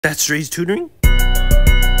That's Dre's tutoring.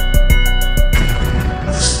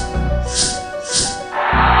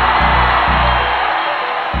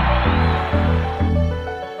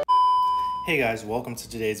 Hey guys, welcome to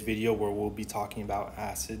today's video where we'll be talking about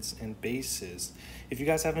acids and bases. If you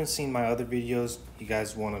guys haven't seen my other videos, you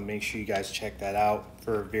guys want to make sure you guys check that out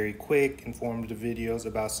for very quick, informative videos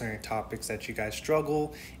about certain topics that you guys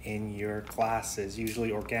struggle in your classes,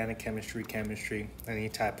 usually organic chemistry, any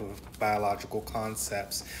type of biological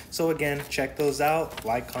concepts. So again, check those out,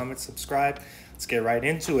 like, comment, subscribe. Let's get right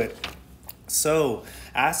into it. So,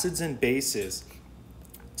 acids and bases.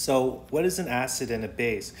 So what is an acid and a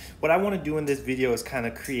base? What I want to do in this video is kind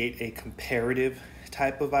of create a comparative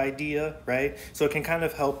type of idea, right? So it can kind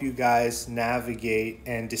of help you guys navigate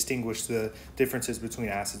and distinguish the differences between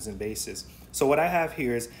acids and bases. So what I have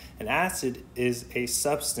here is an acid is a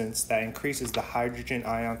substance that increases the hydrogen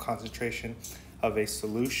ion concentration of a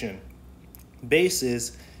solution.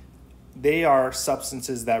 Bases, they are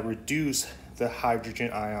substances that reduce the hydrogen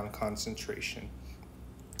ion concentration.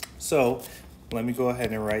 So let me go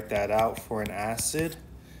ahead and write that out for an acid.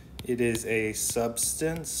 It is a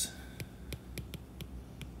substance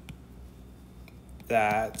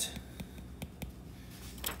that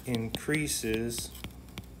increases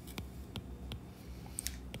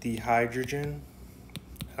the hydrogen,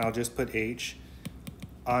 I'll just put H,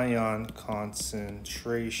 ion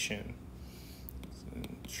concentration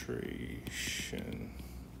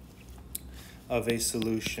of a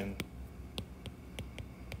solution.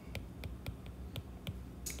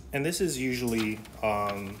 And this is usually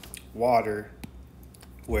water,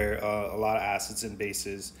 where a lot of acids and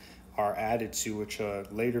bases are added to, which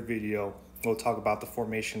later video we'll talk about the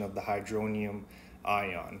formation of the hydronium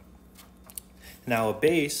ion. Now a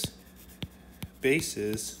bases,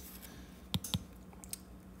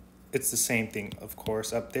 it's the same thing, of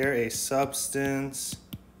course. Up there, a substance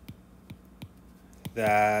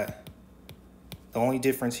that, the only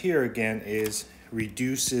difference here again is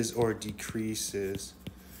reduces or decreases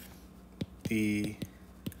the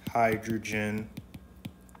hydrogen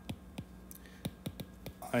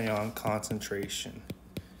ion concentration.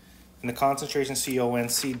 And the concentration, C-O-N,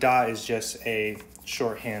 C dot is just a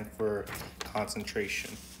shorthand for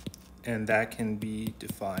concentration. And that can be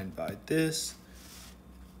defined by this.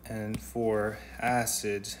 And for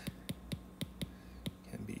acids,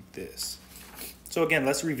 can be this. So again,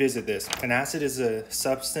 let's revisit this. An acid is a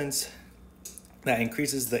substance that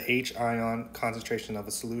increases the H ion concentration of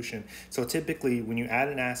a solution. So typically when you add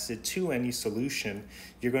an acid to any solution,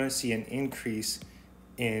 you're going to see an increase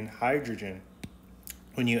in hydrogen.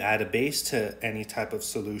 When you add a base to any type of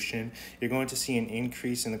solution, you're going to see an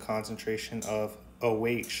increase in the concentration of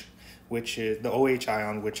OH, which is the OH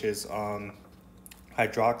ion, which is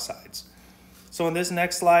hydroxides. So in this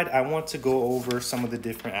next slide, I want to go over some of the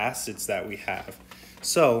different acids that we have.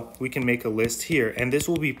 So we can make a list here, and this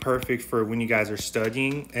will be perfect for when you guys are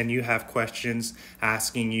studying and you have questions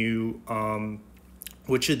asking you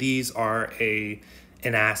which of these are an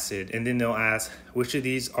acid, and then they'll ask which of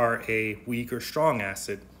these are a weak or strong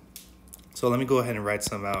acid. So let me go ahead and write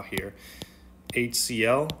some out here.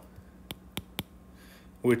 HCl,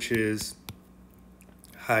 which is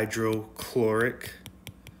hydrochloric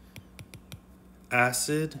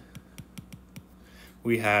acid.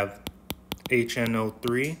 We have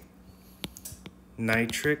HNO3,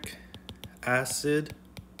 nitric acid.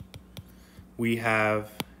 We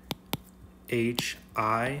have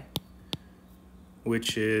HI,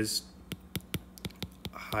 which is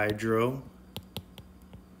hydroiodic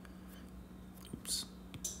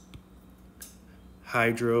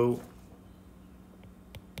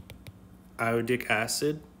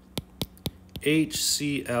acid.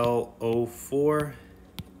 HClO4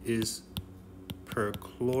 is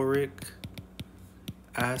perchloric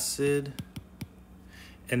acid.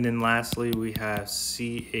 And then lastly, we have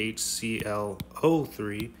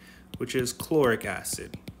CHClO3, which is chloric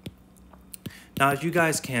acid. Now, if you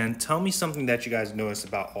guys can, tell me something that you guys notice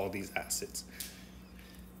about all these acids.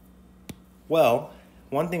 Well,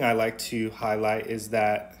 one thing I like to highlight is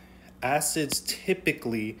that acids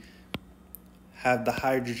typically have the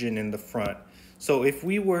hydrogen in the front. So if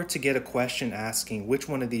we were to get a question asking which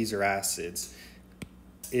one of these are acids,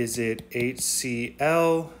 is it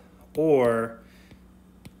HCl or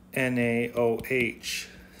NaOH,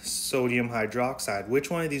 sodium hydroxide? Which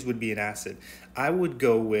one of these would be an acid? I would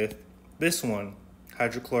go with this one,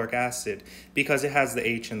 hydrochloric acid, because it has the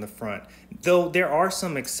H in the front. Though there are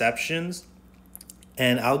some exceptions,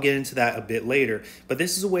 and I'll get into that a bit later, but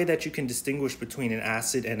this is a way that you can distinguish between an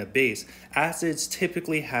acid and a base. Acids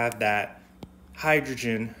typically have that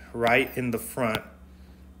hydrogen right in the front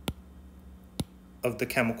of the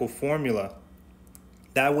chemical formula.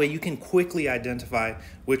 That way you can quickly identify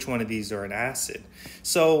which one of these are an acid.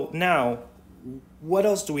 So now, what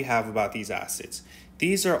else do we have about these acids?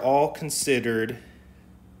 These are all considered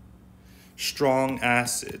strong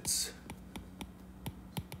acids,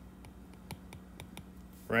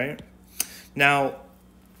 right? Now,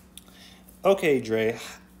 okay, Dre,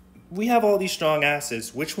 we have all these strong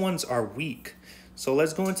acids. Which ones are weak? So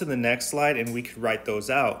let's go into the next slide and we could write those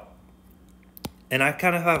out. And I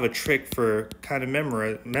kind of have a trick for kind of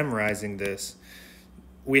memorizing this.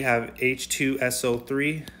 We have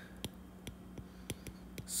H2SO3,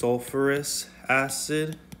 sulfurous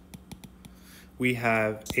acid. We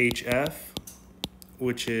have HF,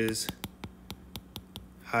 which is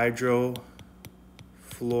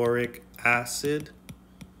hydrofluoric acid.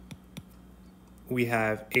 We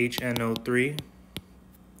have HNO3.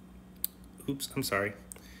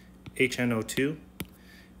 HNO2,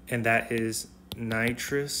 and that is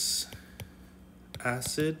nitrous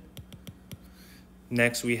acid.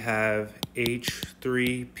 Next we have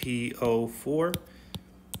H3PO4,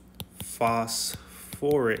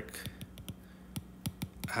 phosphoric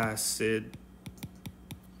acid.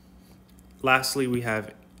 Lastly, we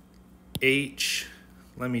have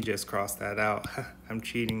let me just cross that out. I'm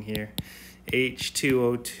cheating here.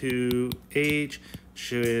 H2O2H,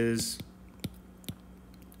 which is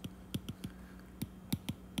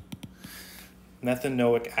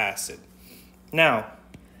methanoic acid. Now,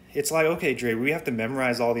 it's like, okay, Dre, we have to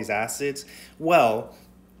memorize all these acids. Well,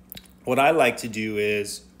 what I like to do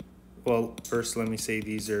is, well, first let me say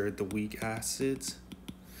these are the weak acids.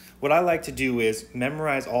 What I like to do is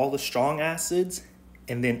memorize all the strong acids,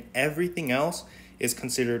 and then everything else is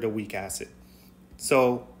considered a weak acid.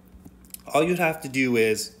 So all you'd have to do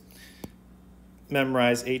is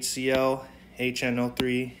memorize HCl,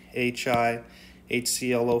 HNO3, HI,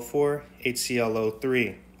 HClO4,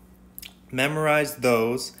 HClO3. Memorize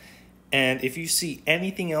those, and if you see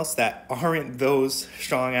anything else that aren't those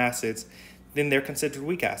strong acids, then they're considered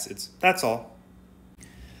weak acids. That's all.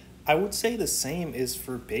 I would say the same is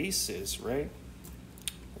for bases, right?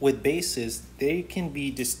 With bases, they can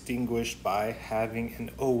be distinguished by having an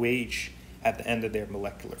OH at the end of their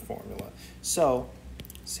molecular formula. So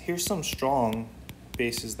here's some strong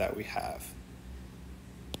bases that we have.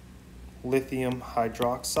 Lithium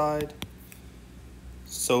hydroxide,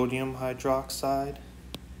 sodium hydroxide,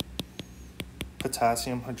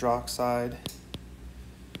 potassium hydroxide,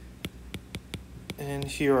 and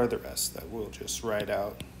here are the rest that we'll just write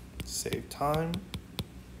out to save time.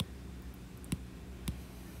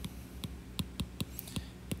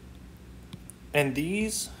 And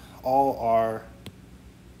these all are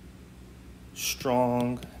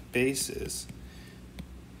strong bases.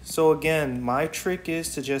 So again, my trick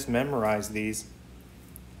is to just memorize these,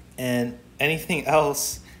 and anything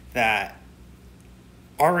else that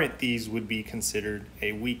aren't these would be considered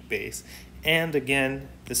a weak base. And again,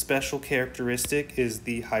 the special characteristic is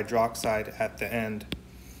the hydroxide at the end.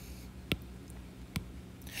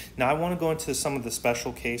 Now I want to go into some of the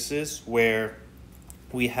special cases where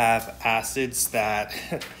we have acids that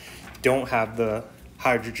don't have the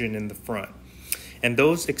hydrogen in the front. And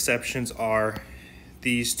those exceptions are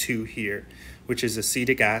these two here, which is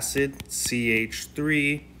acetic acid,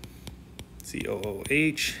 CH3,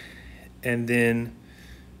 COOH, and then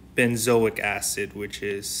benzoic acid, which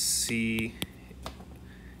is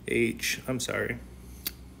it's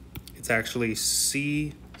actually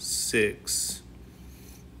C6.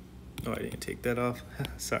 Oh, I didn't take that off.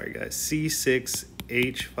 Sorry, guys.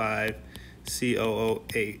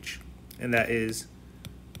 C6H5COOH, and that is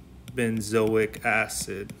benzoic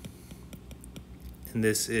acid. And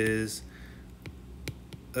this is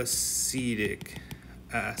acetic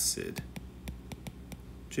acid,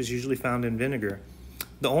 which is usually found in vinegar.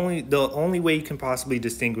 The only way you can possibly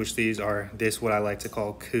distinguish these are this, what I like to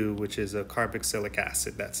call COO, which is a carboxylic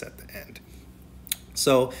acid that's at the end.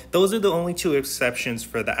 So those are the only two exceptions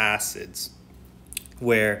for the acids,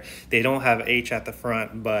 where they don't have H at the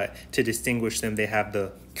front, but to distinguish them, they have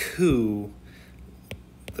the COO,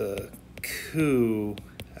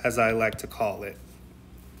 as I like to call it.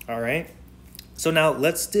 All right. So now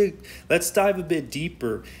let's dive a bit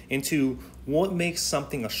deeper into what makes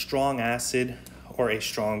something a strong acid or a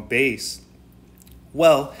strong base.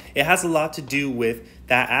 Well, it has a lot to do with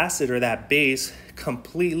that acid or that base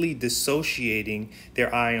completely dissociating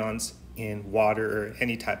their ions in water or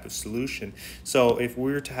any type of solution. So if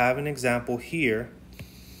we were to have an example here,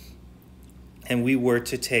 and we were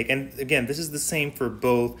to take, and again, this is the same for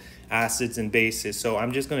both acids and bases. So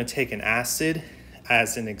I'm just going to take an acid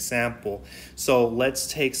as an example. So let's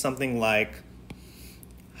take something like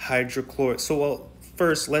hydrochloric. So well,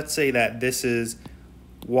 first, let's say that this is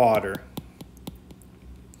water.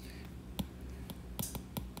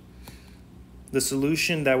 The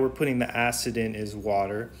solution that we're putting the acid in is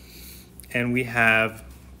water, and we have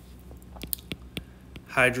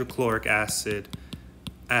hydrochloric acid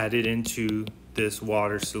added into this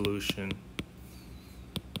water solution.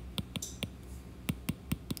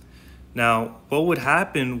 Now, what would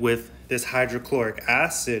happen with this hydrochloric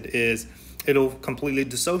acid is it'll completely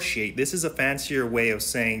dissociate. This is a fancier way of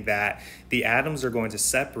saying that the atoms are going to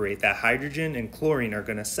separate, that hydrogen and chlorine are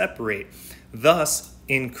going to separate, thus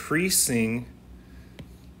increasing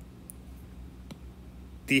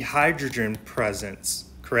the hydrogen presence,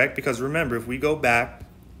 correct? Because remember, if we go back,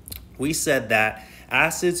 we said that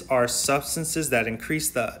acids are substances that increase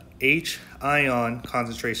the H ion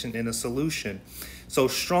concentration in a solution. So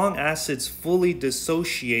strong acids fully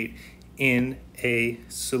dissociate in a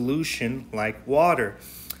solution like water.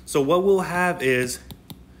 So what we'll have is,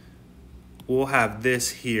 we'll have this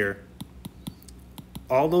here.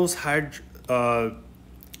 All those hydrochloric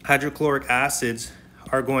acids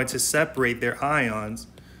are going to separate their ions,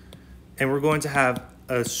 and we're going to have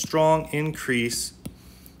a strong increase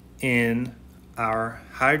in our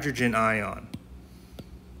hydrogen ion.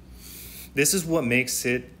 This is what makes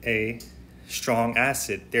it a strong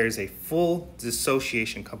acid. There is a full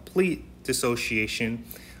dissociation, complete dissociation,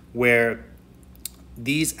 where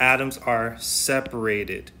these atoms are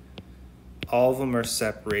separated. All of them are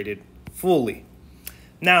separated fully.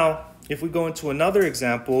 Now, if we go into another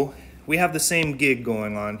example, we have the same gig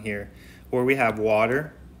going on here, where we have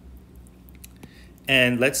water,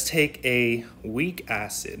 and let's take a weak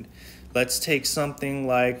acid. Let's take something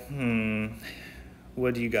like,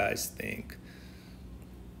 what do you guys think?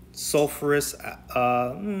 Sulfurous,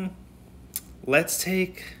 let's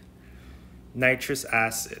take nitrous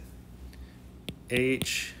acid.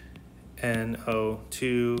 HNO2,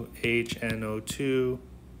 HNO2,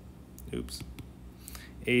 oops.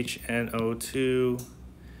 HNO2,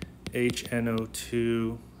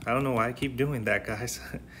 HNO2. I don't know why I keep doing that, guys.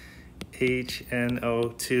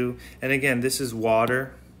 HNO2. And again, this is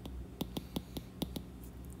water.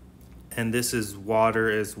 And this is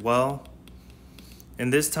water as well.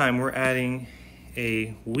 And this time we're adding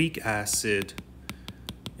a weak acid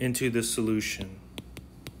into the solution.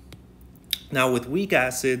 Now with weak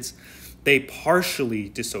acids, they partially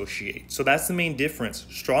dissociate. So that's the main difference.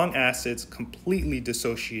 Strong acids completely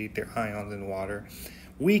dissociate their ions in water.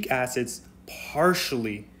 Weak acids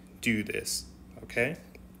partially do this, okay?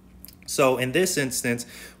 So in this instance,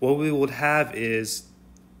 what we would have is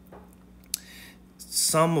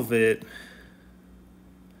some of it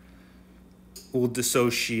will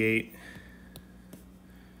dissociate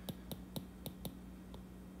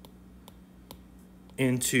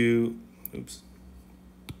into,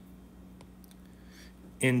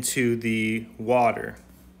 into the water.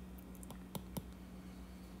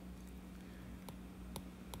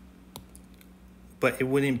 But it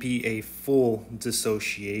wouldn't be a full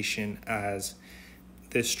dissociation as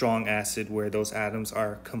this strong acid, where those atoms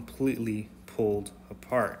are completely pulled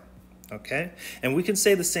apart, okay? And we can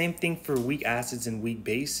say the same thing for weak acids and weak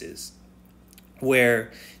bases,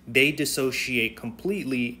 where they dissociate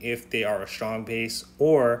completely if they are a strong base,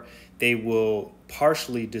 or they will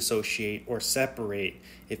partially dissociate or separate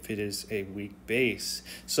if it is a weak base.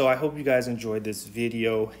 So I hope you guys enjoyed this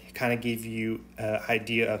video. It kind of gave you an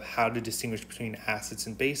idea of how to distinguish between acids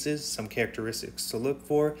and bases, some characteristics to look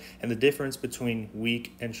for, and the difference between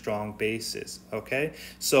weak and strong bases, okay?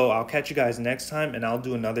 So I'll catch you guys next time, and I'll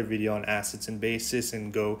do another video on acids and bases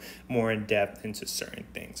and go more in depth into certain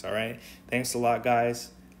things, all right? Thanks a lot, guys.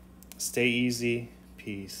 Stay easy.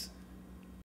 Peace.